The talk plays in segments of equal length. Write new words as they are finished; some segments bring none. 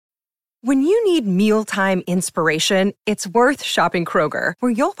When you need mealtime inspiration, it's worth shopping Kroger,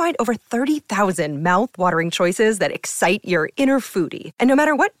 where you'll find over 30,000 mouth-watering choices that excite your inner foodie. And no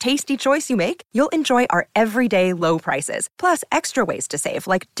matter what tasty choice you make, you'll enjoy our everyday low prices, plus extra ways to save,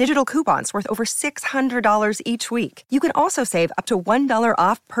 like digital coupons worth over $600 each week. You can also save up to $1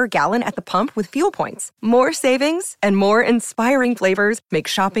 off per gallon at the pump with fuel points. More savings and more inspiring flavors make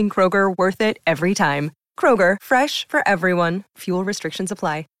shopping Kroger worth it every time. Kroger, fresh for everyone. Fuel restrictions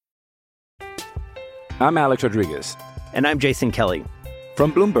apply. I'm Alex Rodriguez. And I'm Jason Kelly.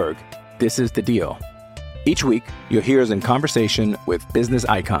 From Bloomberg, this is The Deal. Each week, you'll hear us in conversation with business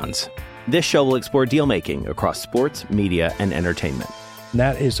icons. This show will explore deal-making across sports, media, and entertainment.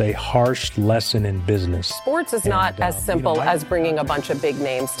 That is a harsh lesson in business. Sports is not as simple as bringing a bunch of big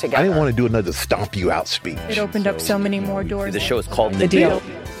names together. I didn't want to do another stomp you out speech. It opened up so many more doors. The show is called The Deal.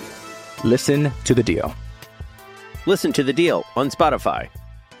 Listen to The Deal. Listen to The Deal on Spotify.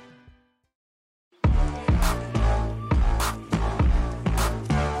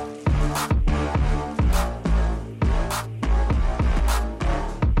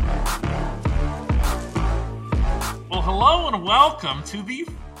 Hello and welcome to the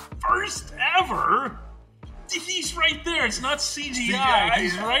first ever. He's right there. It's not CGI.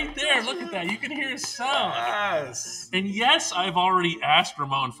 He's right there. Look at that. You can hear his sound. Yes. And yes, I've already asked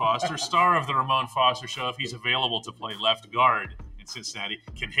Ramon Foster, star of the Ramon Foster Show, if he's available to play left guard in Cincinnati.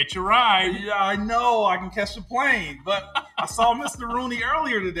 Can hitch a ride. Yeah, I know. I can catch the plane. But I saw Mr. Rooney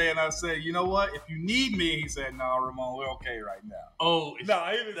earlier today, and I said, you know what? If you need me, he said, no, Ramon, we're okay right now. Oh, no,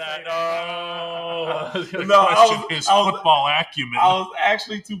 he didn't that. Say that. No, I was football acumen. I was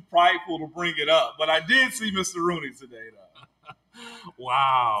actually too prideful to bring it up, but I did see Mr. Rooney today, though.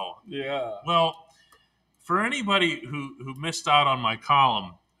 Wow. Yeah. Well, for anybody who missed out on my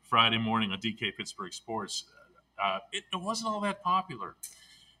column Friday morning on DK Pittsburgh Sports, it wasn't all that popular.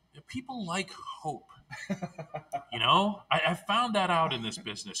 People like hope. You know, I found that out in this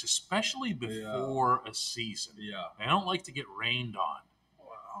business, especially before a season. Yeah. I don't like to get rained on.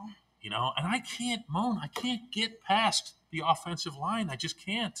 Wow. You know, and I can't moan. I can't get past the offensive line. I just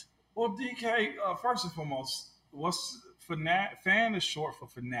can't. Well, DK, first and foremost, fan is short for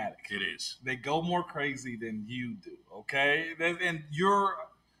fanatic. It is. They go more crazy than you do, okay? And you're,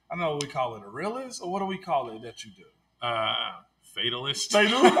 I don't know what we call it, a realist? Or what do we call it that you do? Fatalist.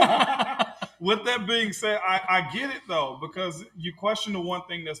 With that being said, I get it, though, because you question the one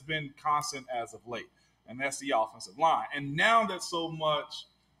thing that's been constant as of late, and that's the offensive line. And now that so much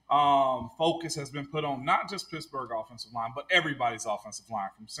focus has been put on not just Pittsburgh offensive line, but everybody's offensive line,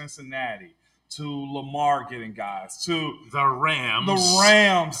 from Cincinnati to Lamar getting guys to the Rams. The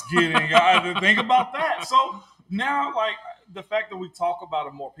Rams getting guys. Think about that. So now, like, the fact that we talk about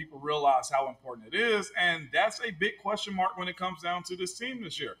it more, people realize how important it is, and that's a big question mark when it comes down to this team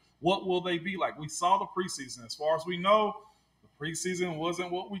this year. What will they be like? We saw the preseason. As far as we know, the preseason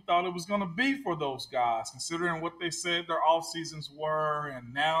wasn't what we thought it was going to be for those guys, considering what they said their off seasons were,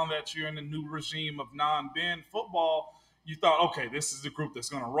 and now that you're in the new regime of non-Ben football, you thought, okay, this is the group that's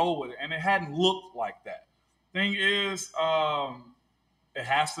going to roll with it, and it hadn't looked like that. Thing is, it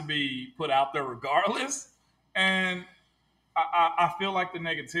has to be put out there regardless, and I feel like the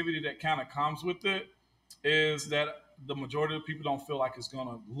negativity that kind of comes with it is that the majority of the people don't feel like it's going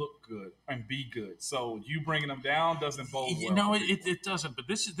to look good and be good. So you bringing them down doesn't bode well. No, it doesn't. But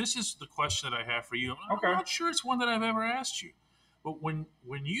this is the question that I have for you. Okay. I'm not sure it's one that I've ever asked you. But when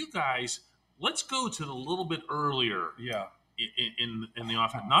you guys, let's go to the little bit earlier. Yeah. In the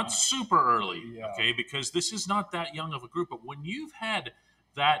offense, not super early, yeah. Okay, because this is not that young of a group. But when you've had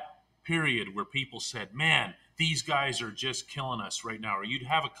that period where people said, "Man, these guys are just killing us right now," or you'd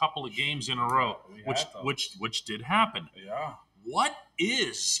have a couple of games in a row, which did happen. Yeah. What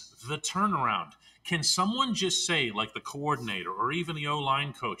is the turnaround? Can someone just say, like the coordinator or even the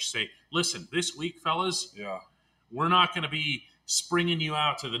O-line coach, say, "Listen, this week, fellas, we're not going to be springing you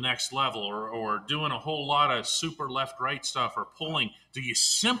out to the next level or doing a whole lot of super left-right stuff or pulling"? Do you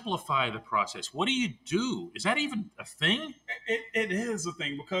simplify the process? What do you do? Is that even a thing? It is a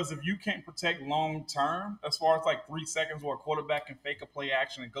thing, because if you can't protect long-term, as far as like 3 seconds where a quarterback can fake a play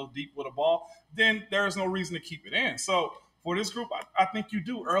action and go deep with a ball, then there's no reason to keep it in. So for this group, I think you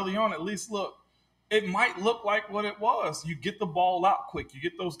do early on at least look. It might look like what it was. You get the ball out quick. You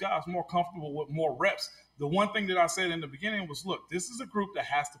get those guys more comfortable with more reps. The one thing that I said in the beginning was, look, this is a group that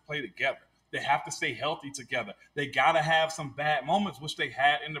has to play together. They have to stay healthy together. They got to have some bad moments, which they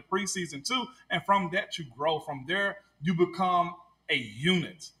had in the preseason too. And from that, you grow. From there, you become a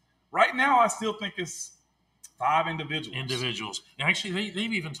unit. Right now, I still think it's 5 individuals. Actually,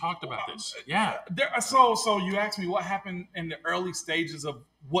 they've even talked about this. Yeah. So you asked me what happened in the early stages of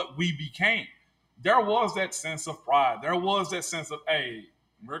what we became. There was that sense of pride. There was that sense of, hey,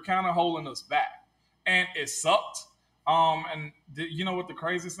 we're kind of holding us back. And it sucked. You know what the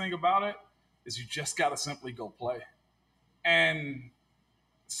craziest thing about it is? You just got to simply go play. And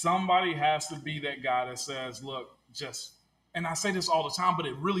somebody has to be that guy that says, look, and I say this all the time, but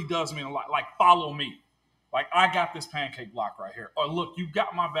it really does mean a lot. Like, follow me. Like, I got this pancake block right here. Or look, you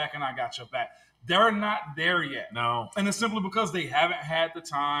got my back and I got your back. They're not there yet. No. And it's simply because they haven't had the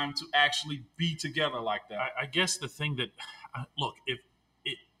time to actually be together like that. I guess the thing that, look,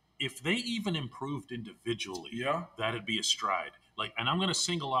 if they even improved individually, that'd be a stride. Like, and I'm going to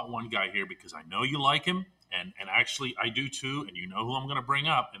single out one guy here because I know you like him, and actually I do too, and you know who I'm going to bring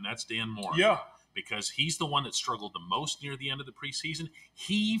up, and that's Dan Moore. Yeah. Because he's the one that struggled the most near the end of the preseason.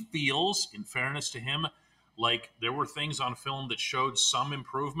 He feels, in fairness to him, like there were things on film that showed some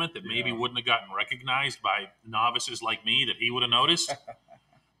improvement that maybe wouldn't have gotten recognized by novices like me that he would have noticed.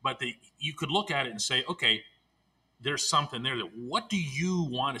 But you could look at it and say, okay, there's something there. What do you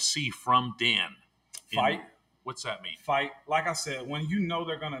want to see from Dan? Fight. What's that mean? Fight. Like I said, when you know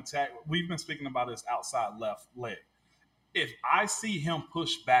they're going to attack, we've been speaking about his outside left leg. If I see him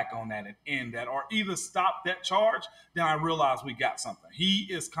push back on that and end that, or either stop that charge, then I realize we got something. He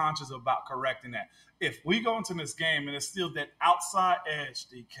is conscious about correcting that. If we go into this game and it's still that outside edge,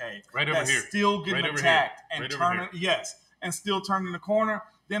 DK, right over here, still getting attacked and turning, and still turning the corner,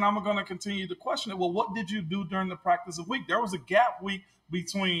 then I'm going to continue to question it. Well, what did you do during the practice of week? There was a gap week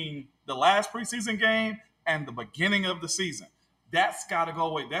between the last preseason game and the beginning of the season. That's got to go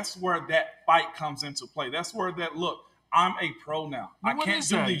away. That's where that fight comes into play. That's where that look. I'm a pro now. I can't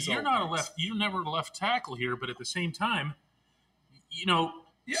do these. You're not a left. You're never a left tackle here, but at the same time,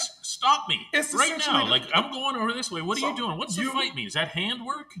 stop me right now. Like, I'm going over this way. What are you doing? What's the fight mean? Is that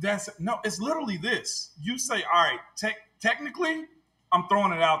handwork? No. It's literally this. You say, all right, technically, I'm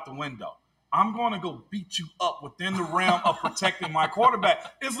throwing it out the window. I'm going to go beat you up within the realm of protecting my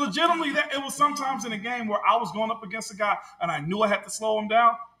quarterback. It's legitimately that. It was sometimes in a game where I was going up against a guy and I knew I had to slow him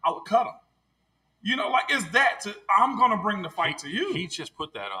down. I would cut him. I'm going to bring the fight to you. He just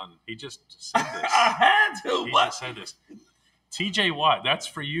put that on. He just said this. I had to. He just said this. TJ Watt, that's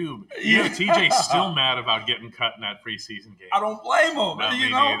for you. TJ's still mad about getting cut in that preseason game. I don't blame him.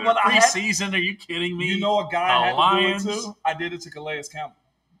 But preseason, are you kidding me? You know a guy I had to do it too? I did it to Calais Campbell.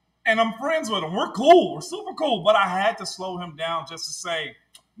 And I'm friends with him. We're cool. We're super cool. But I had to slow him down just to say,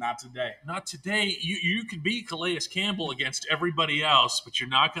 not today. Not today. You can be Calais Campbell against everybody else, but you're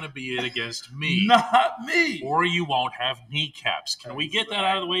not going to be it against me. Not me. Or you won't have kneecaps. Can we get that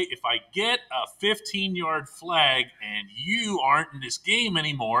out of the way? If I get a 15-yard flag and you aren't in this game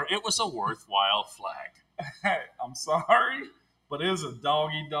anymore, it was a worthwhile flag. Hey, I'm sorry, but it is a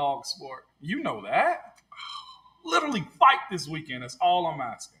dog-eat-dog sport. You know that. Literally fight this weekend. That's all I'm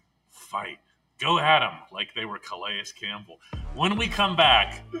asking. Fight. Go at them like they were Calais Campbell. When we come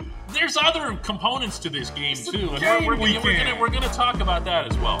back, there's other components to this game, too. And we're going to talk about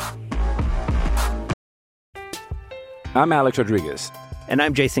that as well. I'm Alex Rodriguez. And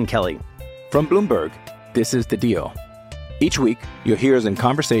I'm Jason Kelly. From Bloomberg, this is The Deal. Each week, you'll hear us in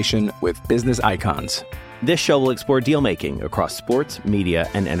conversation with business icons. This show will explore deal-making across sports, media,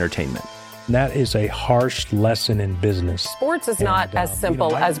 and entertainment. That is a harsh lesson in business. Sports is not as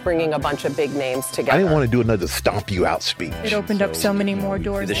simple as bringing a bunch of big names together. I didn't want to do another stomp you out speech. It opened up so many more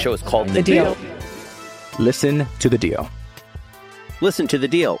doors. The show is called The Deal. Listen to The Deal. Listen to The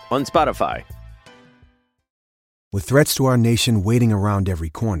Deal on Spotify. With threats to our nation waiting around every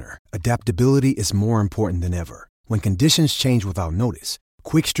corner, adaptability is more important than ever. When conditions change without notice,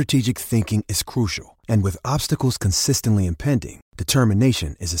 quick strategic thinking is crucial. And with obstacles consistently impending,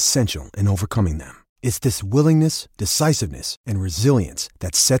 determination is essential in overcoming them. It's this willingness, decisiveness, and resilience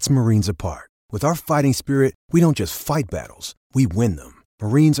that sets Marines apart. With our fighting spirit, we don't just fight battles, we win them.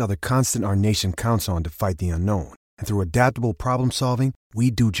 Marines are the constant our nation counts on to fight the unknown. And through adaptable problem solving,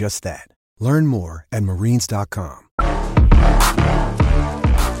 we do just that. Learn more at Marines.com.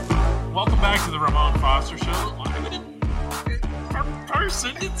 Welcome back to the Ramon Foster Show.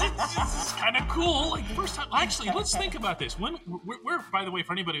 It's kind of cool. Like, first time, actually, let's think about this. When we're, by the way,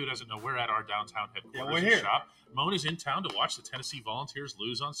 for anybody who doesn't know, we're at our downtown headquarters and shop. Moan is in town to watch the Tennessee Volunteers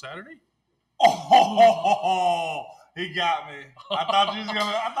lose on Saturday. Oh, he got me. I thought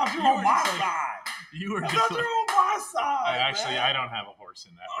you were on my side. You were. I thought you were on my side. I don't have a horse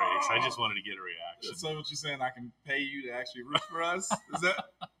in that race. I just wanted to get a reaction. So what you're saying? I can pay you to actually root for us? Is that?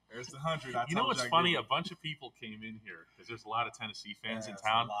 There's the 100. You know what's funny? A bunch of people came in here because there's a lot of Tennessee fans in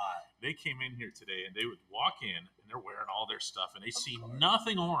town. They came in here today and they would walk in and they're wearing all their stuff and they see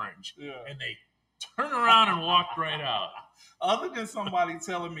nothing orange and they turn around and walked right out. Other than somebody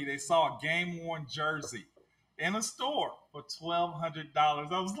telling me they saw a game-worn jersey in a store for $1,200,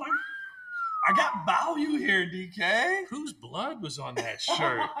 I was like, I got value here, DK. Whose blood was on that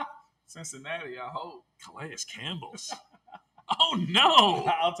shirt? Cincinnati, I hope. Calais Campbell's. Oh, no.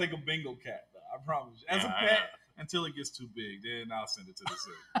 I'll take a Bengal cat, though. I promise you. As a pet, until it gets too big, then I'll send it to the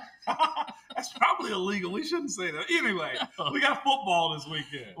city. That's probably illegal. We shouldn't say that. Anyway, we got football this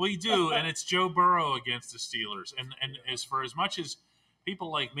weekend. We do, and it's Joe Burrow against the Steelers. And as for as much as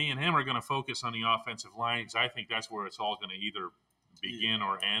people like me and him are going to focus on the offensive line, because I think that's where it's all going to either begin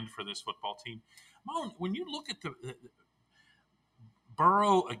or end for this football team. Moan, when you look at the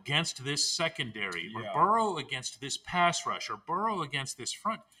Burrow against this secondary, or Burrow against this pass rush, or Burrow against this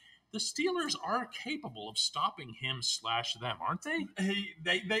front, the Steelers are capable of stopping him/them, aren't they?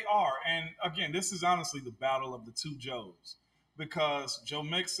 They are. And again, this is honestly the battle of the two Joes, because Joe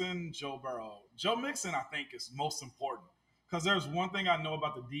Mixon, Joe Burrow. Joe Mixon, I think, is most important, because there's one thing I know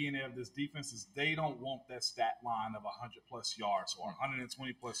about the DNA of this defense is they don't want that stat line of 100-plus yards or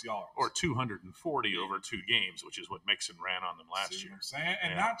 120-plus yards. Or 240 over 2 games, which is what Mixon ran on them last year. What I'm saying?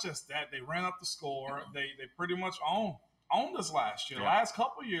 And not just that, they ran up the score. They pretty much owned us last year. Yeah. Last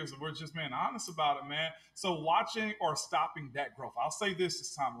couple of years, we're just being honest about it, man. So watching or stopping that growth. I'll say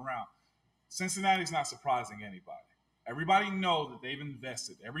this time around. Cincinnati's not surprising anybody. Everybody know that they've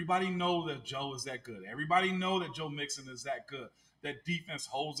invested. Everybody know that Joe is that good. Everybody know that Joe Mixon is that good. That defense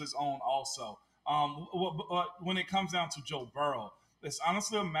holds its own also. When it comes down to Joe Burrow, it's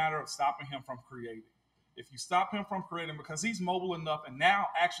honestly a matter of stopping him from creating. If you stop him from creating, because he's mobile enough and now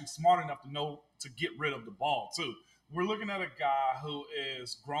actually smart enough to know to get rid of the ball too. We're looking at a guy who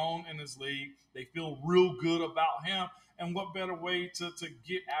is grown in his league. They feel real good about him. And what better way to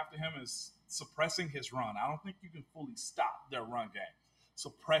get after him is suppressing his run. I don't think you can fully stop their run game.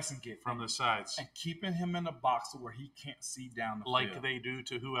 Suppressing it from the sides and keeping him in the box to where he can't see down the field. Like they do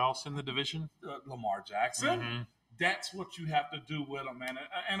to who else in the division? Lamar Jackson. Mm-hmm. That's what you have to do with him, man.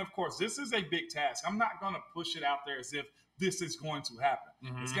 And of course, this is a big task. I'm not going to push it out there as if this is going to happen.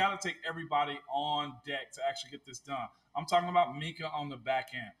 Mm-hmm. It's got to take everybody on deck to actually get this done. I'm talking about Minka on the back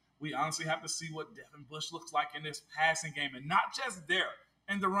end. We honestly have to see what Devin Bush looks like in this passing game, and not just there.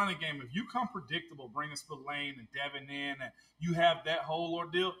 In the running game, if you come predictable, bringing Spillane and Devin in, and you have that whole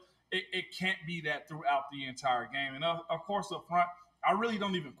ordeal, it can't be that throughout the entire game. And of course, up front, I really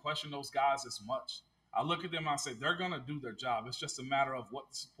don't even question those guys as much. I look at them and I say they're going to do their job. It's just a matter of what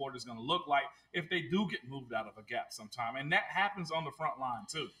the support is going to look like if they do get moved out of a gap sometime. And that happens on the front line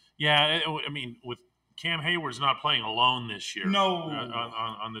too. Yeah, I mean, with Cam Hayward's not playing alone this year. No.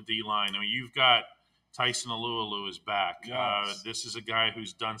 On the D-line. I mean, you've got Tyson Alualu is back. Yes. This is a guy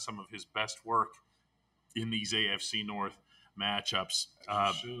who's done some of his best work in these AFC North matchups.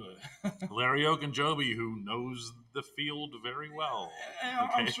 Larry Ogunjobi, who knows the field very well. And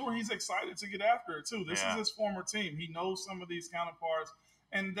I'm sure he's excited to get after it, too. This is his former team. He knows some of these counterparts,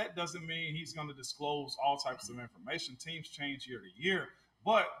 and that doesn't mean he's going to disclose all types of information. Teams change year to year.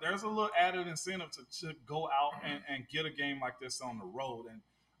 But there's a little added incentive to go out and get a game like this on the road. And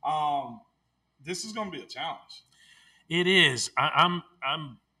this is going to be a challenge. It is. I'm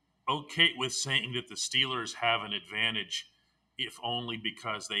okay with saying that the Steelers have an advantage, if only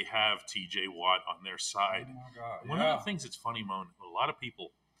because they have T.J. Watt on their side. Oh, my God. One of the things that's funny, Moan, a lot of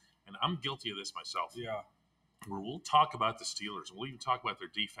people, and I'm guilty of this myself, where we'll talk about the Steelers, we'll even talk about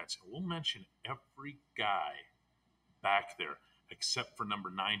their defense, and we'll mention every guy back there except for number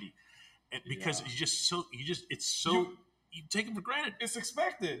 90. And because you take it for granted. It's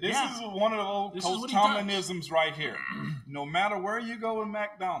expected. This is one of the old Coach Tomlinisms right here. No matter where you go in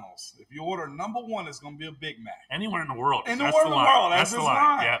McDonald's, if you order number 1, it's going to be a Big Mac. Anywhere in the world. Anywhere in the world. That's his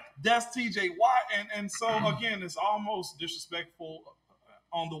line. Yeah. That's T.J. Watt. And so, again, it's almost disrespectful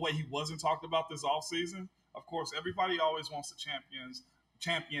on the way he wasn't talked about this offseason. Of course, everybody always wants to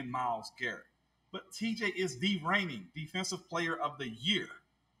champion Myles Garrett. But T.J. is the reigning Defensive Player of the Year.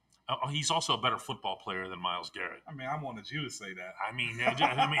 He's also a better football player than Myles Garrett. I mean, I wanted you to say that. I mean,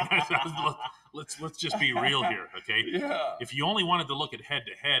 let's just be real here, okay? Yeah. If you only wanted to look at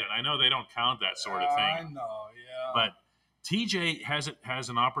head-to-head, and I know they don't count that sort of thing. I know, yeah. But TJ has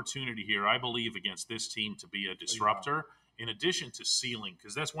an opportunity here, I believe, against this team to be a disruptor, in addition to ceiling,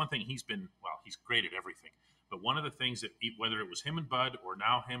 because that's one thing he's great at everything. But one of the things that, whether it was him and Bud or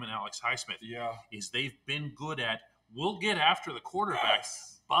now him and Alex Highsmith, is they've been good at, we'll get after the quarterback,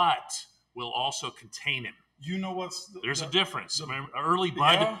 but we'll also contain him. You know what's there's a difference. Early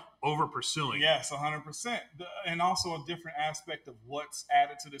bud over pursuing. Yes, 100%. And also a different aspect of what's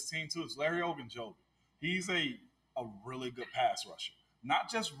added to this team too is Larry Ogunjobi. He's a really good pass rusher. Not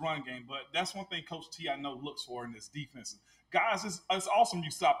just run game, but that's one thing Coach T I know looks for in this defense. Guys, it's awesome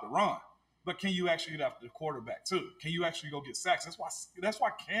you stop the run, but can you actually get after the quarterback too? Can you actually go get sacks? That's why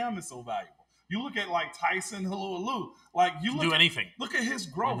Cam is so valuable. You look at like Tyson Hilualu, like you look do anything. Look at his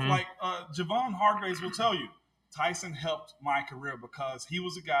growth. Mm-hmm. Like Javon Hargraves will tell you, Tyson helped my career because he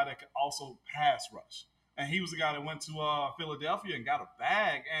was a guy that could also pass rush, and he was a guy that went to Philadelphia and got a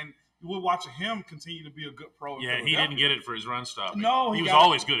bag. And we're watching him continue to be a good pro. Yeah, he didn't get it for his run stopping. No, he was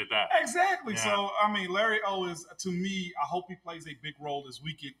always good at that. Exactly. Yeah. So I mean, Larry O is to me. I hope he plays a big role this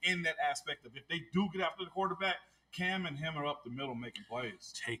weekend in that aspect of if they do get after the quarterback. Cam and him are up the middle making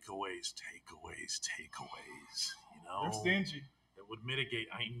plays. Takeaways. You know, they're stingy. That would mitigate.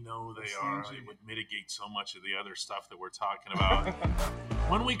 I know they are. It would mitigate so much of the other stuff that we're talking about.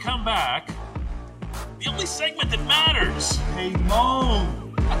 When we come back, the only segment that matters. Hey,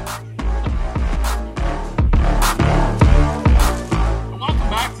 Moan. Welcome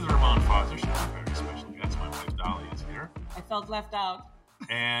back to the Ramon Foster Show. Very special guest. My wife Dolly is here. I felt left out.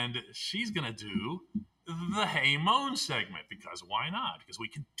 And she's going to do the Hey Moan segment because why not? Because we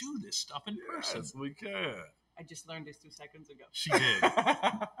can do this stuff in person. Yes, we can. I just learned this 2 seconds ago. She did.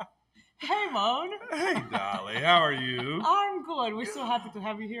 Hey, Moan. Hey, Dolly. How are you? I'm good. We're so happy to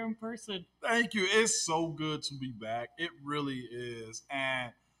have you here in person. Thank you. It's so good to be back. It really is.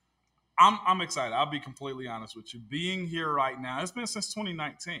 And I'm excited. I'll be completely honest with you. Being here right now, it's been since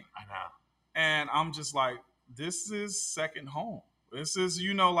 2019. I know. And I'm just like, this is second home. This is,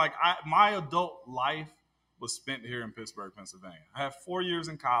 like my adult life was spent here in Pittsburgh, Pennsylvania. I have 4 years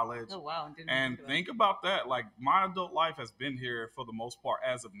in college. Oh, wow. And think about that. Like, my adult life has been here for the most part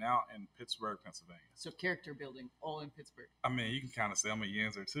as of now in Pittsburgh, Pennsylvania. So character building all in Pittsburgh. I mean, you can kind of say I'm a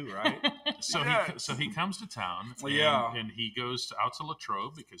Yanzer too, right? So he comes to town and he goes out to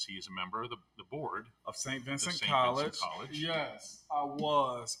Latrobe because he is a member of the board of St. Vincent College. Yes, I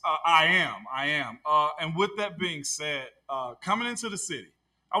was. I am. And with that being said, coming into the city,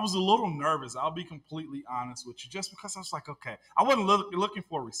 I was a little nervous. I'll be completely honest with you, just because I was like, okay, I wasn't looking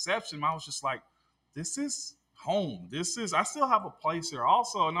for a reception. I was just like, this is home. I still have a place here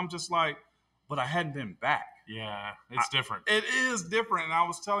also. And I'm just like, but I hadn't been back. Yeah, it's different. It is different. And I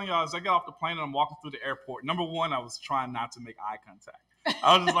was telling y'all, as I got off the plane and I'm walking through the airport, number one, I was trying not to make eye contact.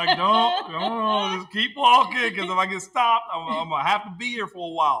 I was just like, no, just keep walking, because if I get stopped, I'm going to have to be here for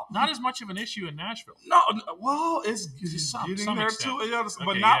a while. Not as much of an issue in Nashville. No, well, it's getting there too.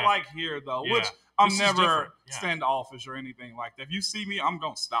 But not like here, though, which I'm never standoffish or anything like that. If you see me, I'm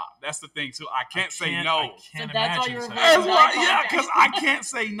going to stop. That's the thing, too. I can't say no. So that's why you're because I can't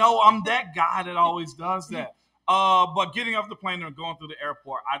say no. I'm that guy that always does that. But getting off the plane and going through the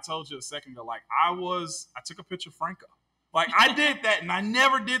airport, I told you a second ago, like I took a picture of Franco. Like, I did that, and I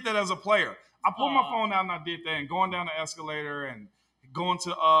never did that as a player. I pulled my phone out, and I did that, and going down the escalator and going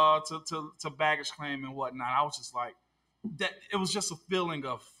to baggage claim and whatnot. I was just like, that. It was just a feeling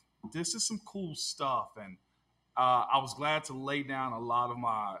of, this is some cool stuff. And I was glad to lay down a lot of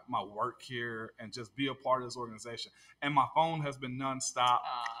my work here and just be a part of this organization. And my phone has been nonstop.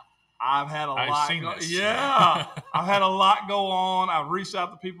 I've had a lot. Yeah, I've had a lot go on. I've reached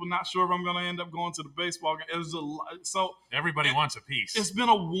out to people, not sure if I'm going to end up going to the baseball game. It was a lot. So everybody wants a piece. It's been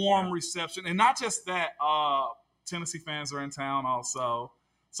a warm reception, and not just that. Tennessee fans are in town also,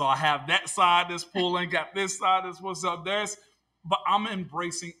 so I have that side that's pulling, got this side that's pulling. So but I'm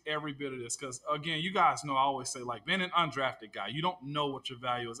embracing every bit of this because, again, you guys know I always say, like, being an undrafted guy, you don't know what your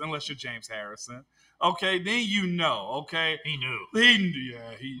value is unless you're James Harrison. Okay, then you know, okay? He knew.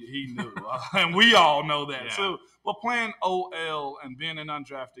 He knew. And we all know that, too. But playing OL and being an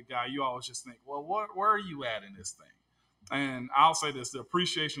undrafted guy, you always just think, well, where are you at in this thing? And I'll say this, the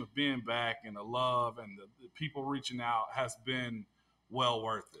appreciation of being back and the love and the people reaching out has been well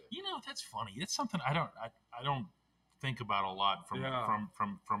worth it. You know, that's funny. It's something I don't think about a lot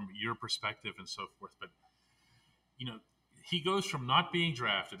from your perspective and so forth. But, you know, he goes from not being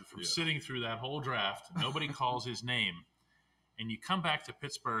drafted, from sitting through that whole draft, nobody calls his name, and you come back to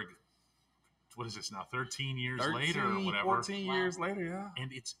Pittsburgh, what is this now, 13 years later or whatever? 14 years later, yeah.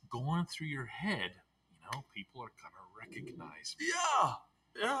 And it's going through your head, you know, people are going to recognize me. Yeah.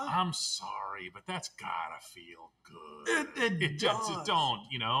 I'm sorry, but that's got to feel good. It just don't,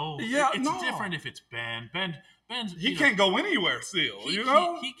 you know. Yeah, it's different if it's Ben's. He can't go anywhere still, you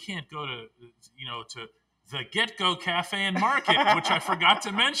know? He can't go to The Get-Go Cafe and Market, which I forgot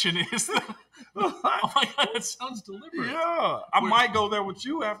to mention, is the... Oh, my God, that sounds deliberate. Yeah. I might go there with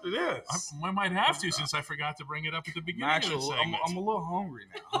you after this. I might have to, since I forgot to bring it up at the beginning of the segment. I'm a little hungry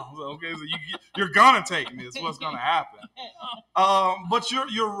now. Okay, so you're going to take me. It's what's going to happen. But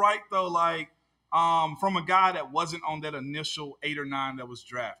you're right, though. Like, from a guy that wasn't on that initial 8 or 9 that was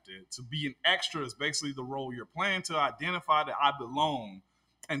drafted, to be an extra is basically the role you're playing to identify that I belong.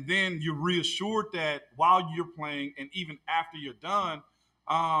 And then you're reassured that while you're playing and even after you're done,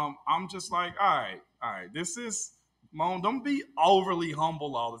 I'm just like, all right, this is, Moan, don't be overly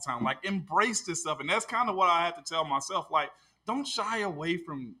humble all the time. Like, embrace this stuff. And that's kind of what I had to tell myself. Like, don't shy away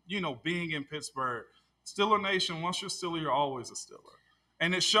from, being in Pittsburgh. Steeler Nation, once you're Steeler, you're always a Steeler.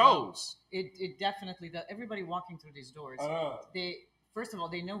 And it shows. It definitely does. Everybody walking through these doors, first of all,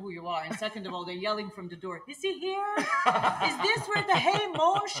 they know who you are. And second of all, they're yelling from the door, is he here? Is this where the Hey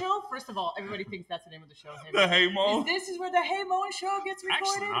Moan show? First of all, everybody thinks that's the name of the show. The Hey Moan? This is where the Hey Moan show gets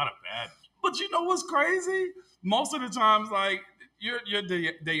recorded? Actually, not a bad. But you know what's crazy? Most of the times, like, you're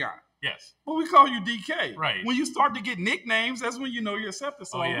Deon. Yes. But we call you DK. Right. When you start to get nicknames, that's when you know you're accepted.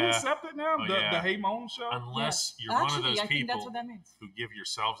 So are we accepted now? The Hey Moan show? Unless you're one of those people who give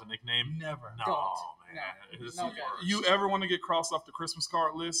yourselves a nickname. Never. No, man. No. You ever want to get crossed off the Christmas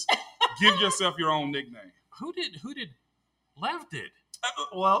card list? Give yourself your own nickname. Who did? Lev did.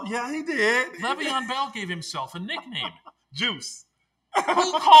 Well, yeah, he did. Le'Veon Bell gave himself a nickname. Juice.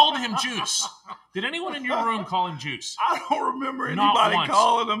 Who called him Juice? Did anyone in your room call him Juice? I don't remember anybody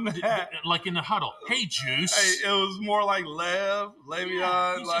calling him that. Like in the huddle. Hey, Juice. Hey, it was more like Le'Veon.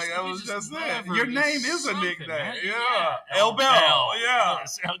 Yeah, that was just it. Your name is a nickname. Right? Yeah. L. Bell. Yeah.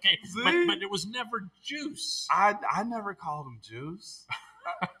 Yes. Okay. But it was never Juice. I never called him Juice.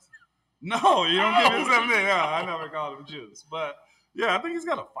 No, you don't give yourself that. Yeah, I never called him Juice. But yeah, I think he's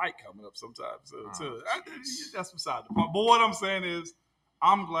got a fight coming up sometime soon, too. That's beside the point. But what I'm saying is,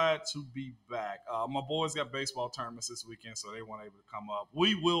 I'm glad to be back. My boys got baseball tournaments this weekend, so they weren't able to come up.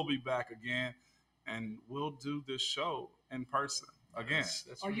 We will be back again, and we'll do this show in person again.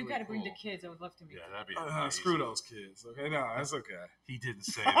 That's really you got to bring the kids. I would love to meet them. That'd be screw those kids. Okay, no, that's okay. He didn't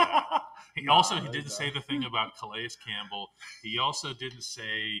say that. He didn't say the thing about Calais Campbell. He also didn't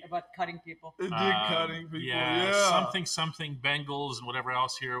say about cutting people. It did cutting people. Yeah, something Bengals and whatever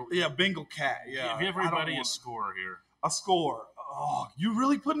else here. Yeah, Bengal cat. Yeah, give everybody a score here. A score. Oh, you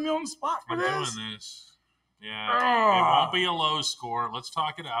really putting me on the spot for this? I'm doing this. Yeah, it won't be a low score. Let's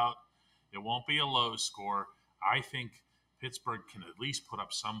talk it out. It won't be a low score. I think Pittsburgh can at least put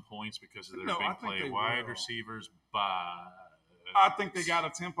up some points because of their big play wide receivers, but I think they got a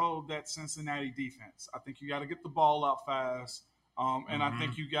tempo that Cincinnati defense. I think you got to get the ball out fast, and I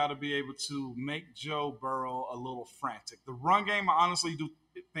think you got to be able to make Joe Burrow a little frantic. The run game, I honestly do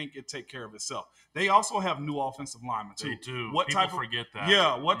think it take care of itself. They also have new offensive linemen too. They do. People forget that.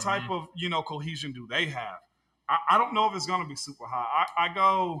 Yeah. What type of cohesion do they have? I don't know if it's going to be super high. I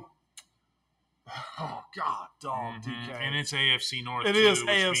go. Oh God, dog, DK, and it's AFC North. It is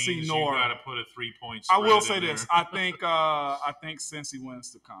AFC North. You got to put a 3-point. I will say this: I think Cincy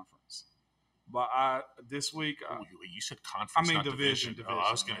wins the conference, but this week. You said conference. I mean division. Oh,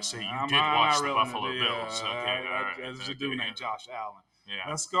 I was going to say you did watch the Buffalo Bills. Okay, there's a dude named Josh Allen. Yeah.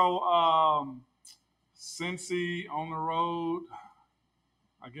 Let's go. Cincy on the road.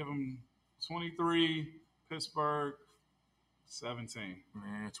 I give them 23. Pittsburgh 17.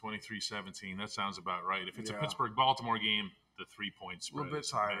 23-17. That sounds about right. If it's a Pittsburgh-Baltimore game, the 3-point spread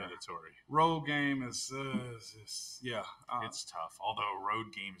is mandatory. Road game is, it's tough. Although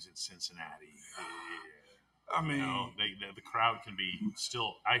road games in Cincinnati, I mean, the crowd can be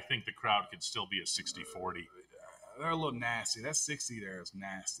still. I think the crowd can still be a 60-40. They're a little nasty. That 60 there is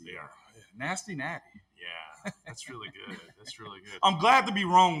nasty. They are nasty, natty. Yeah, that's really good. That's really good. I'm glad to be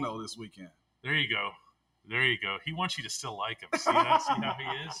wrong though this weekend. There you go. He wants you to still like him. See that? See how he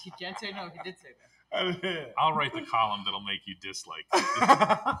is? He can't say no. He did say that. I'll write the column that'll make you dislike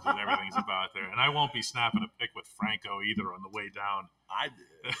that everything's about there. And I won't be snapping a pic with Franco either on the way down. I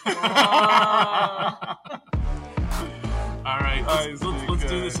did. All right. Let's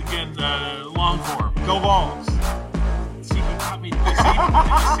do this again. Long form. Go Vols. See, he got me. Did you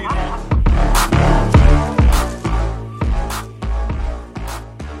see